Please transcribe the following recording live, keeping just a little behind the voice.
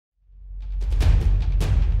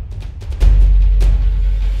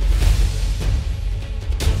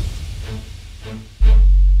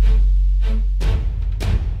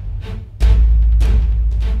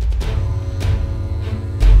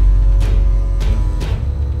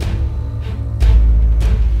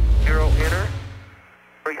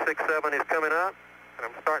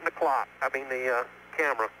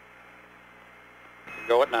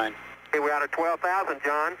about a 12,000,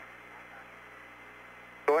 John.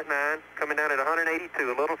 Go at 9, coming down at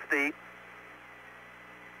 182, a little steep.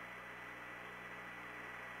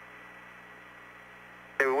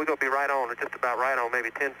 Okay, well, we're going to be right on, or just about right on, maybe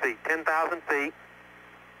 10 feet. 10,000 feet.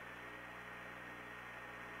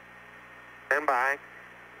 Stand by.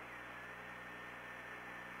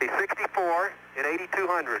 64 at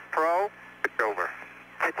 8,200. Pro. Pitch over.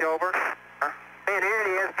 Pitch over. And here it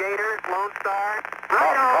is, Gator, Lone Star.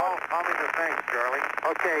 Right on. Call me the thing, Charlie.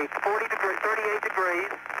 Okay, 40 degrees, 38 degrees.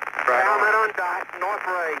 Right Helmet on dot, north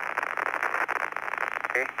ray.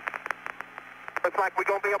 Okay. Looks like we're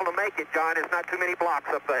going to be able to make it, John. There's not too many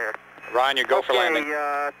blocks up there. Ryan, you go for landing.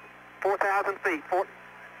 Okay, 4,000 feet. Go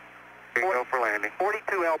for landing. 42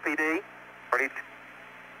 LPD. 42.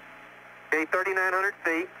 Okay, 3,900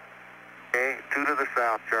 feet. Okay, 2 to the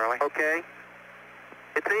south, Charlie. Okay.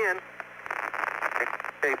 It's in.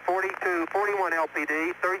 Okay, 42, 41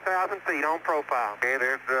 LPD, 30,000 feet on profile. Okay,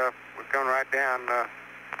 there's, we're coming right down,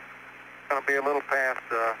 gonna be a little past,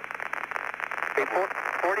 Okay,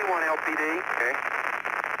 41 LPD. Okay.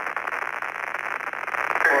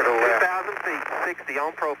 4 to left. 2,000 feet, 60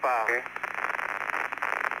 on profile. Okay.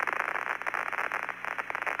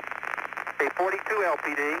 Okay, 42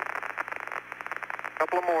 LPD.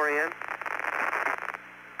 Couple of more in.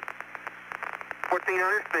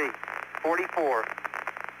 1,400 feet, 44.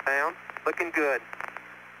 Down, looking good.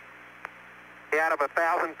 Out of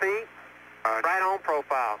 1,000 feet, right on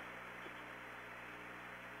profile.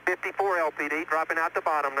 54 LPD, dropping out the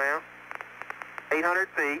bottom now. 800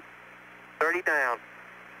 feet, 30 down.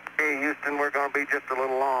 Okay, Houston, we're going to be just a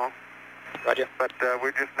little long. Roger. But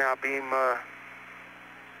we're just now beam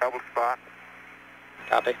double spot.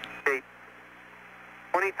 Copy. Okay.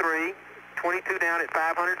 23, 22 down at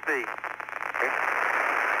 500 feet. Okay.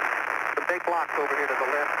 Some big blocks over here to the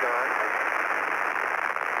left, John.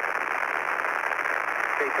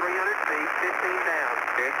 Okay, 300 feet, 15 down.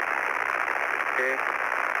 Okay. Okay.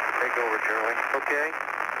 Take over, Charlie. Okay.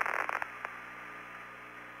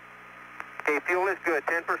 Okay, fuel is good,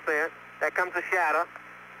 10%. That comes a shadow.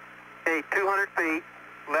 Okay, 200 feet,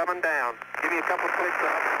 11 down. Give me a couple clicks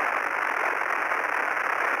up.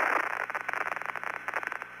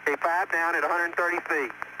 Okay, 5 down at 130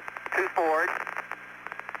 feet. 2 forward.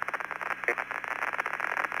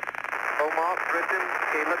 Home off, drifting.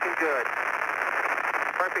 Okay, looking good.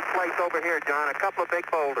 Perfect place over here, John. A couple of big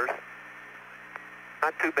boulders.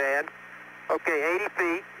 Not too bad. Okay, 80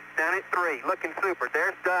 feet, down at 3. Looking super.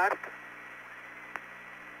 There's dust.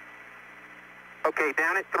 Okay,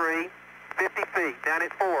 down at 3. 50 feet, down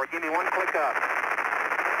at 4. Give me one click up.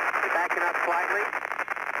 You're backing up slightly.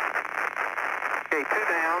 Okay, 2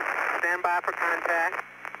 down. Stand by for contact.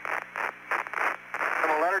 I'm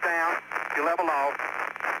going to let her down. You level off.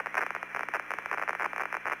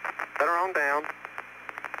 Let her on down.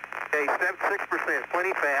 Okay, 6%.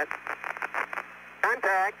 Plenty fat.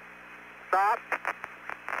 Contact. Stop.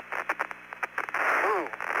 Boom.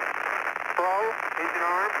 Pro. Engine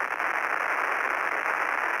arm.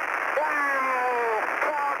 Wow!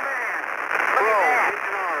 Oh, man! Look at that!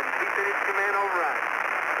 Engine arm. He finished command override.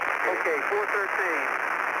 Okay, 413.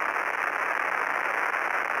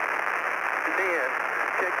 And then,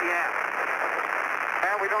 check the app.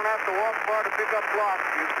 And we don't have to walk far to pick up blocks,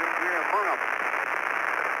 Houston. We're in front of them.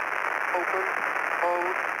 Open,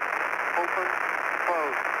 close, open,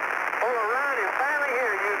 close. Oh, the run is finally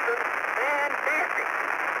here, Houston. Fantastic.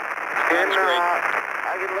 That's great.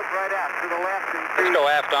 I can look right out to the left and see. Let's go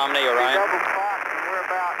aft, Omni, Orion. Double spot, and we're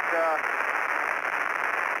about,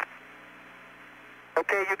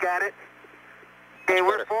 Okay, you got it. okay, Much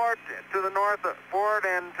we're better. forward to the north, forward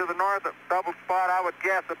and to the north of double spot. I would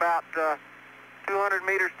guess about 200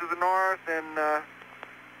 meters to the north and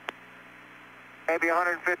maybe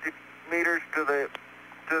 150 meters to the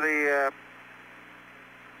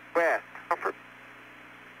west.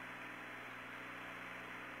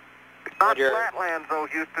 It's not Roger. flatlands though,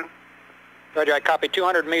 Houston. Roger, I copy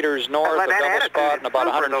 200 meters north Well, of that double attitude spot is and about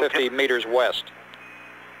super, though, 150 meters west.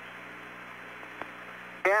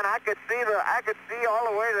 Yeah, and I could see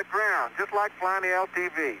all the way to the ground, just like flying the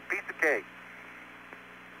LTV. Piece of cake.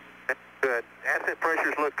 Good. Asset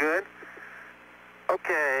pressures look good.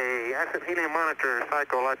 Okay, asset helium monitor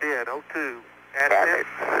cycle I did. O2. Asset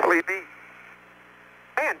LED.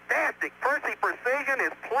 Fantastic. Percy Precision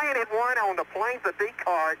is planted one on the plains of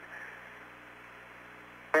Descartes.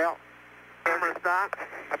 Well, Camera stop.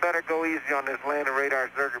 I better go easy on this landing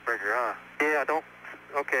radar circuit breaker, huh? Yeah, don't.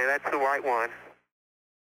 Okay, that's the right one.